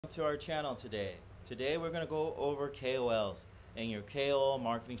to our channel today. Today we're going to go over KOLs and your KOL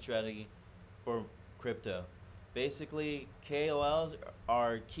marketing strategy for crypto. Basically, KOLs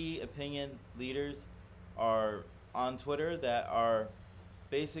are key opinion leaders are on Twitter that are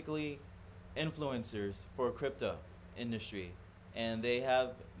basically influencers for crypto industry, and they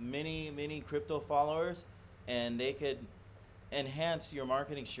have many crypto followers, and they could enhance your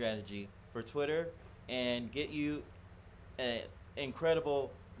marketing strategy for Twitter and get you an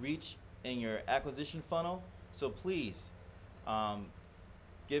incredible reach in your acquisition funnel. So please um,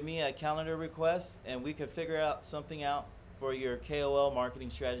 give me a calendar request and we can figure out something out for your KOL marketing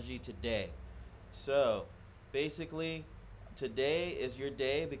strategy today. So basically, today is your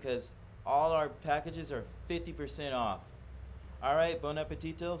day because all our packages are 50% off. All right, bon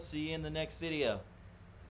appetito. See you in the next video.